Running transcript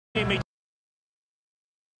To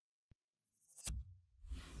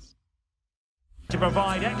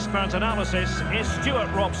provide expert analysis is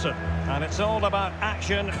Stuart Robson, and it's all about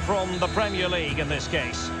action from the Premier League in this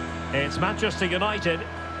case. It's Manchester United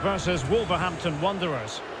versus Wolverhampton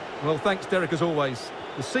Wanderers. Well, thanks, Derek, as always.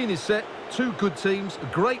 The scene is set, two good teams, a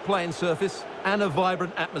great playing surface and a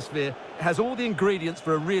vibrant atmosphere. It has all the ingredients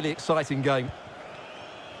for a really exciting game.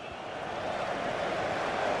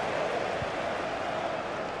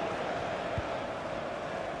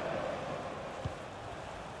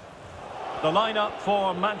 The lineup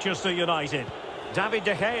for Manchester United. David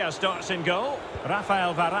De Gea starts in goal.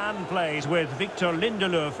 Rafael Varane plays with Victor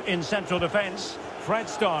Lindelöf in central defence. Fred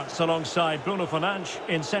starts alongside Bruno Fernandes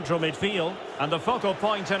in central midfield. And the focal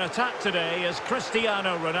point in attack today is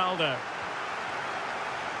Cristiano Ronaldo.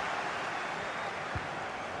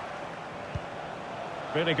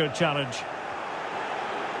 Really good challenge.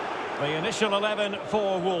 The initial 11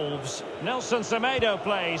 for Wolves. Nelson Semedo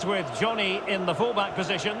plays with Johnny in the fullback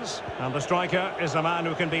positions. And the striker is a man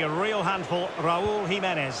who can be a real handful, Raúl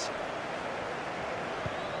Jiménez.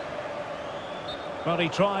 Well, he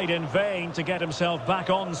tried in vain to get himself back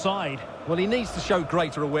onside. Well, he needs to show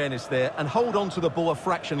greater awareness there and hold on to the ball a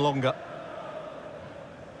fraction longer.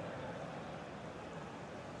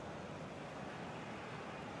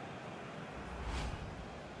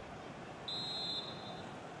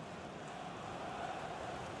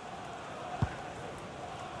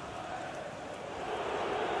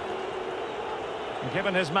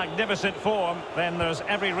 Given his magnificent form, then there's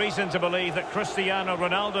every reason to believe that Cristiano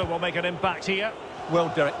Ronaldo will make an impact here.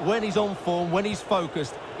 Well, Derek, when he's on form, when he's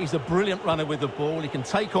focused, he's a brilliant runner with the ball. He can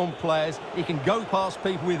take on players, he can go past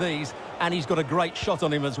people with ease, and he's got a great shot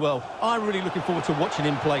on him as well. I'm really looking forward to watching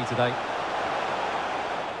him play today.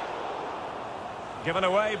 Given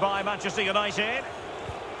away by Manchester United.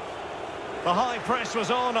 The high press was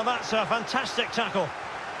on, and that's a fantastic tackle.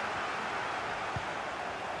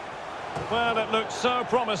 Well, it looked so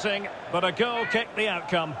promising, but a goal kicked the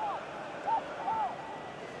outcome.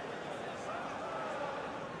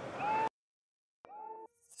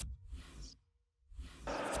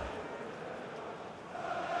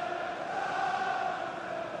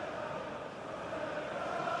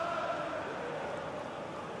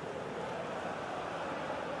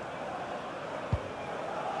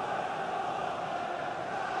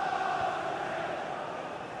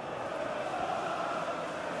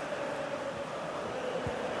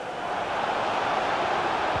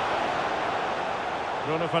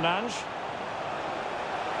 Bruno Fernandes.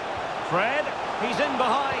 Fred, he's in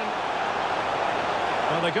behind.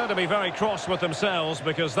 Well, they're going to be very cross with themselves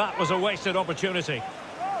because that was a wasted opportunity.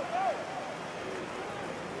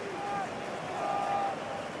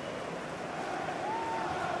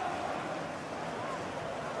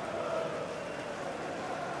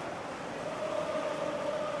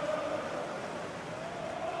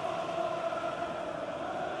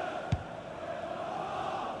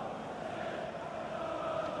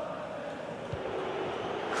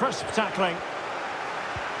 Crisp tackling.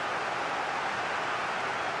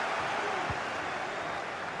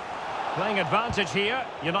 Playing advantage here.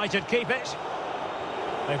 United keep it.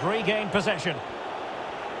 They've regained possession.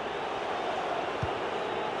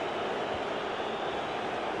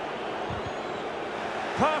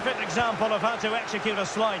 Perfect example of how to execute a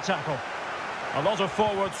slide tackle. A lot of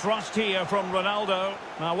forward thrust here from Ronaldo.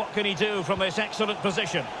 Now what can he do from this excellent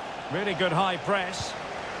position? Really good high press.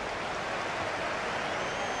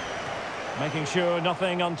 Making sure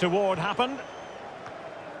nothing untoward happened.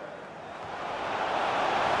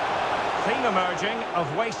 Theme emerging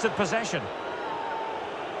of wasted possession.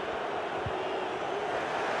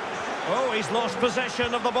 Oh, he's lost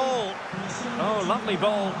possession of the ball. Oh, lovely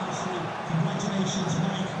ball.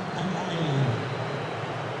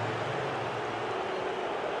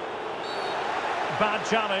 Bad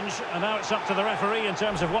challenge, and now it's up to the referee in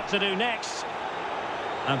terms of what to do next.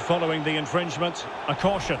 And following the infringement, a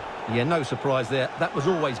caution. Yeah, no surprise there. That was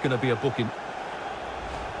always going to be a booking.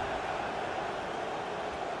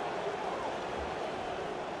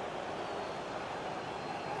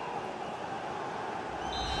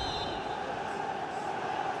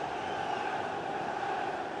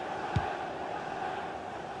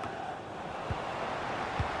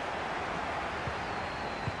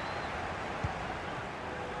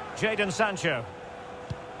 Jadon Sancho.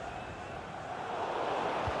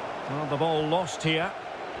 Well, the ball lost here.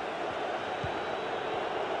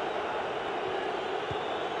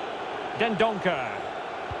 Dendoncker.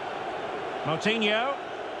 Moutinho.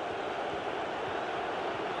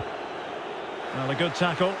 Well, a good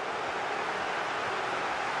tackle.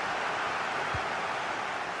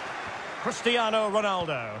 Cristiano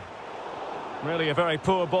Ronaldo. Really a very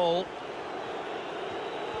poor ball.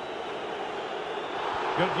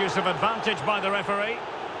 Good use of advantage by the referee.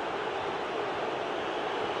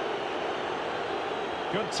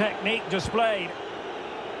 Good technique displayed.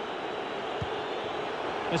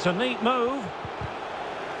 It's a neat move.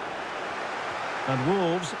 And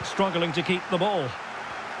Wolves struggling to keep the ball.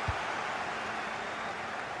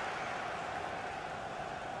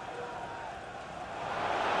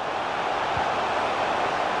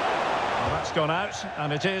 Well, that's gone out,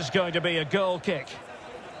 and it is going to be a goal kick.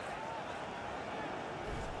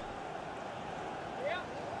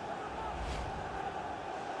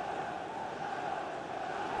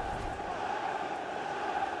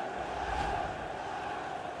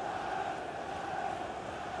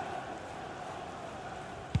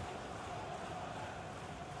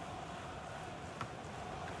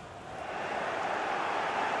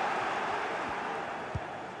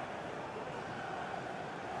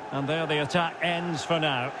 And there the attack ends for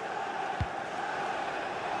now.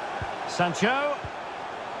 Sancho.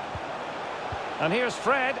 And here's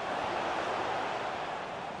Fred.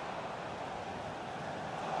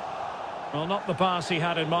 Well, not the pass he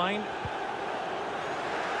had in mind.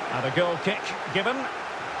 And a goal kick given.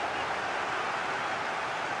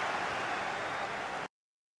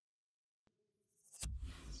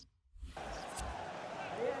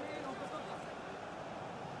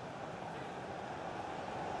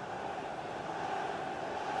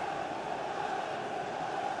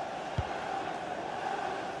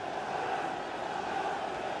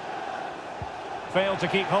 Failed to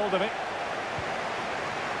keep hold of it.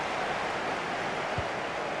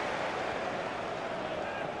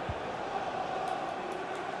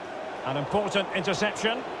 An important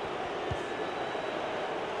interception.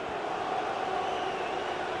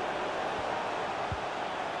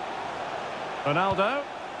 Ronaldo.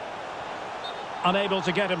 Unable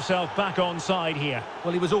to get himself back on side here.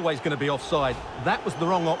 Well, he was always going to be offside. That was the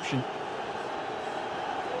wrong option.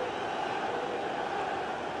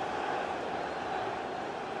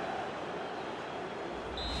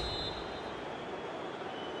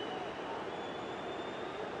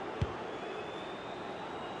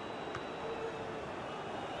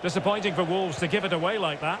 Disappointing for Wolves to give it away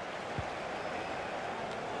like that.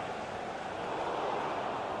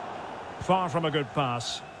 Far from a good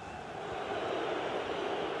pass.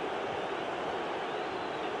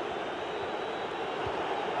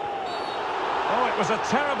 Oh, it was a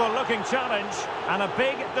terrible looking challenge and a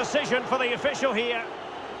big decision for the official here.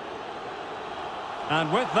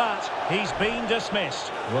 And with that, he's been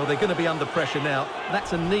dismissed. Well, they're going to be under pressure now.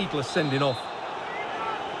 That's a needless sending off.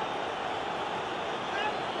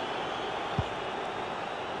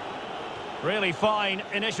 Really fine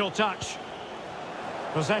initial touch.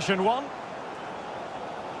 Possession one.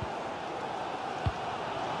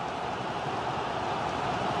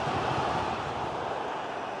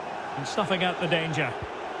 And snuffing out the danger.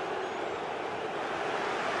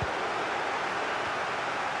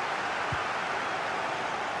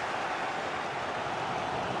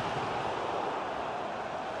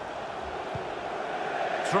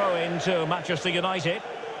 Throw into Manchester United.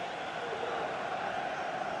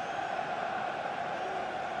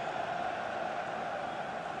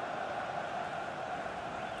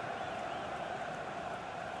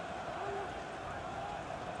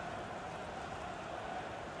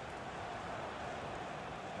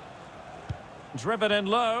 Driven in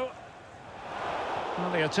low.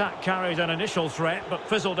 Well, the attack carried an initial threat, but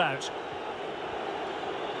fizzled out.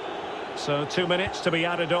 So 2 minutes to be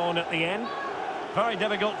added on at the end. Very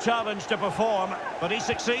difficult challenge to perform, but he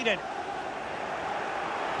succeeded.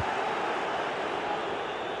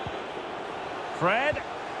 Fred.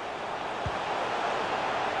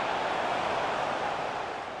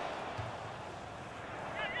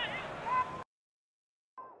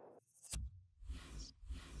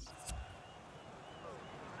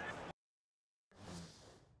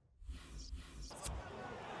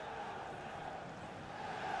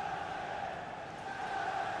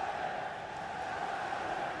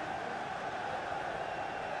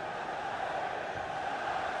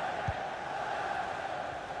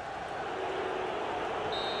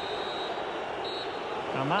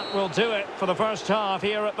 And that will do it for the first half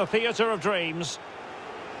here at the Theatre of Dreams.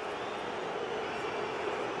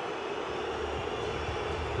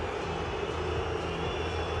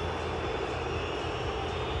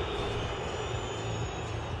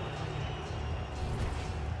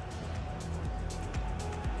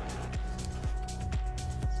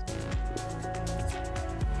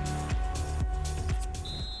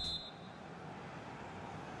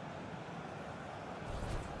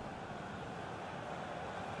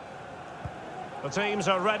 The teams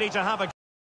are ready to have a